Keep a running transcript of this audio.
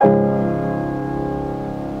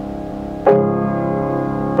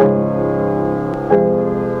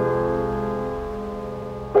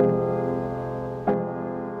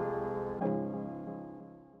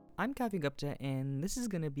Kavi Gupta, and this is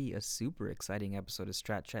going to be a super exciting episode of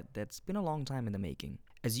StratChat that's been a long time in the making.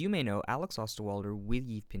 As you may know, Alex Osterwalder with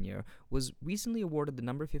Yves Pinheiro was recently awarded the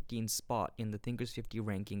number 15 spot in the Thinkers 50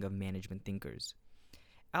 ranking of management thinkers.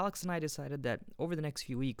 Alex and I decided that over the next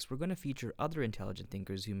few weeks, we're going to feature other intelligent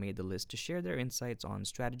thinkers who made the list to share their insights on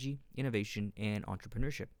strategy, innovation, and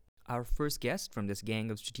entrepreneurship. Our first guest from this gang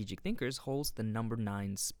of strategic thinkers holds the number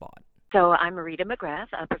 9 spot. So I'm Rita McGrath,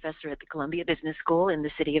 a professor at the Columbia Business School in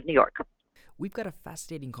the city of New York. We've got a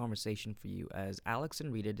fascinating conversation for you as Alex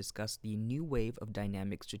and Rita discuss the new wave of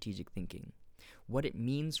dynamic strategic thinking, what it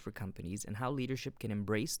means for companies, and how leadership can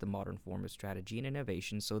embrace the modern form of strategy and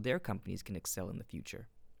innovation so their companies can excel in the future.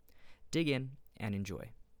 Dig in and enjoy.